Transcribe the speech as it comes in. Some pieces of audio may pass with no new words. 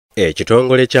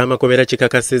Ekitongole ky'amakomera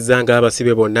kikakasizza nga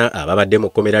abasibe bonna ababadde mu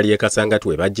kkomera ly'e Kasangati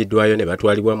we baggiddwayo ne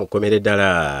batwalibwa mu kkomera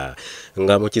eddala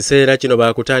nga mu kiseera kino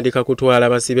baakutandika kutwala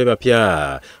abasibe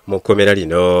bapya mu kkomera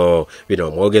lino. Bino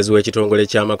omwogezi w'ekitongole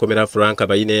ky'amakomera Frank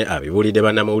Bayine abibuulidde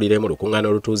bannamawulire mu lukuŋŋaana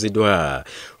olutuuziddwa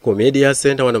ku Media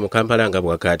Center wano mu Kampala nga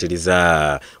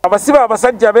bw'akaatiriza. Abasibe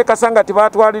abasajja b'e Kasangati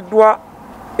baatwaliddwa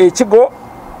ekigo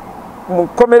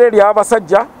mu kkomera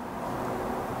ly'abasajja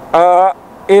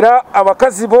era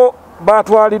abakazi bo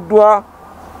batwaliddwa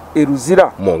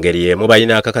eruzira. Mu ngeri y'emu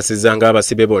balina akakasizza nga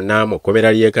abasibe bonna mu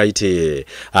kkomera ly'e Kayiti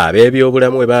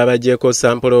ab'ebyobulamu bwe baabaggyeko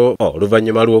sampulo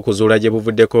oluvannyuma lw'okuzuula gye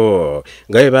buvuddeko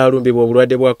nga bwe baalumbibwa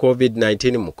obulwadde bwa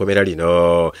COVID-19 mu kkomera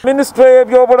lino. Minisitule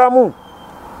y'ebyobulamu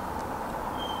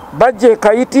bajja e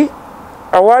Kayiti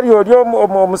awali oli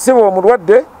omusibe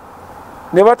omulwadde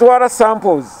ne batwala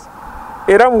samples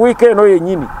era mu wiiki eno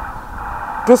yennyini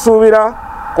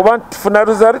tusuubira kuba tufuna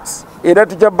results era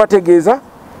tujja bategeeza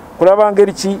kulaba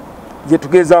ngeri ki gye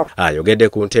tugezaako. Ayogedde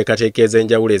ku nteekateeka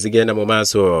ez'enjawulo ezigenda mu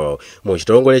maaso mu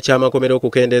kitongole ky'amakomera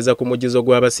okukendeeza ku mujjuzo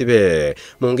gw'abasibe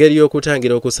mu ngeri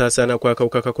y'okutangira okusaasaana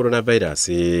kw'akawuka ka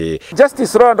coronavirus.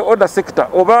 Justice Law and Order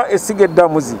Sector oba essiga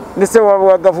eddamuzi ne ssewaawe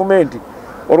wa gavumenti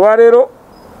olwaleero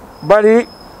bali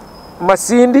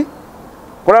Masindi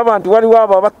kulaba nti waliwo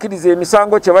abo abakkiriza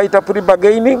emisango kye bayita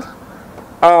pre-bargaining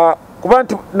kuba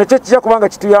nti nekyo kijja kubanga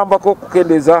kituyambako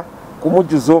okukendeeza ku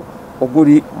mujjuzo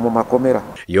oguli mu makomera.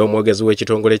 Ye omwogezi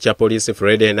w'ekitongole kya poliisi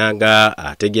Fred Enanga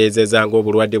ategeezezza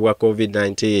ng'obulwadde bwa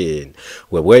COVID-19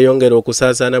 bwe bweyongera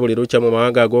okusaasaana buli lukya mu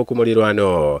mawanga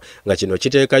ag'okumulirwano nga kino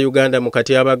kiteeka Uganda mu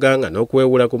katyabaga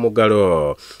n'okwewula ku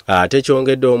muggalo ate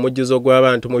kyongedde omujjuzo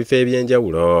gw'abantu mu bifo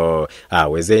eby'enjawulo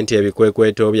aweze nti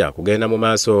ebikwekweto bya kugenda mu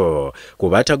maaso ku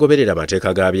batagoberera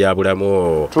mateeka ga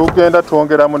byabulamu. Tugenda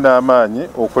twongeramu n'amaanyi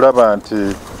okulaba nti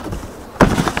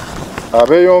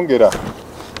abeeyongera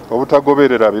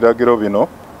obutagoberera biragiro bino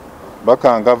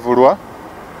bakangavulwa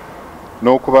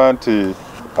n'okuba nti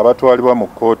abatwalibwa mu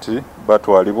kkooti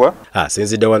batwalibwa.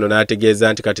 Asinzidde wano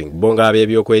n'ategeeza nti kati bo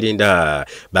ng'ab'ebyokwerinda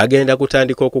bagenda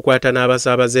kutandika okukwata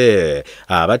n'abasaabaze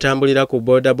abatambulira ku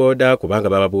boodabooda kubanga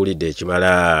bababuulidde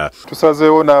ekimala.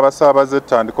 Tusazeewo n'abasaabaze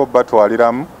tutandika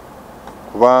batwaliramu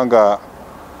kubanga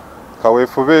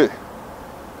kaweefube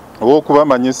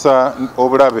ow'okubamanyisa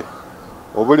obulabe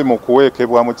obuli mu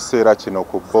kuweekebwa mu kiseera kino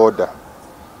ku booda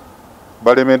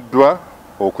balemeddwa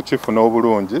okukifuna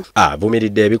obulungi.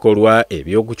 Avumiridde ebikolwa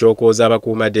eby'okukyokooza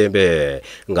abakuumaddembe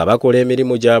nga bakola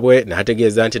emirimu gyabwe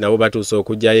n'ategeeza nti nabo batuuse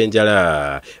okuggyayo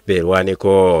enjala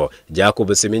beerwaneko.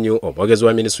 Jacob Siminyu omwogezi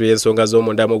wa minisitule y'ensonga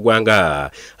z'omunda mu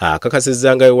ggwanga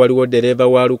akakasizza nga waliwo ddereeva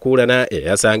wa lukuulana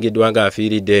eyasangiddwa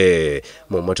ng'afiiridde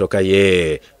mu mmotoka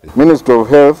ye. Ministry of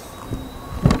Health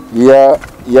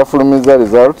yafulumiza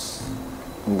results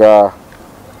nga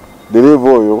ddereeva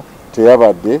oyo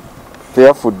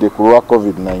teyafudde ku lwa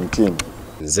COVID-19.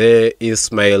 Nze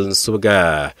Ismail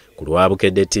Nsubuga ku lwa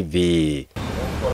Bukedde TV.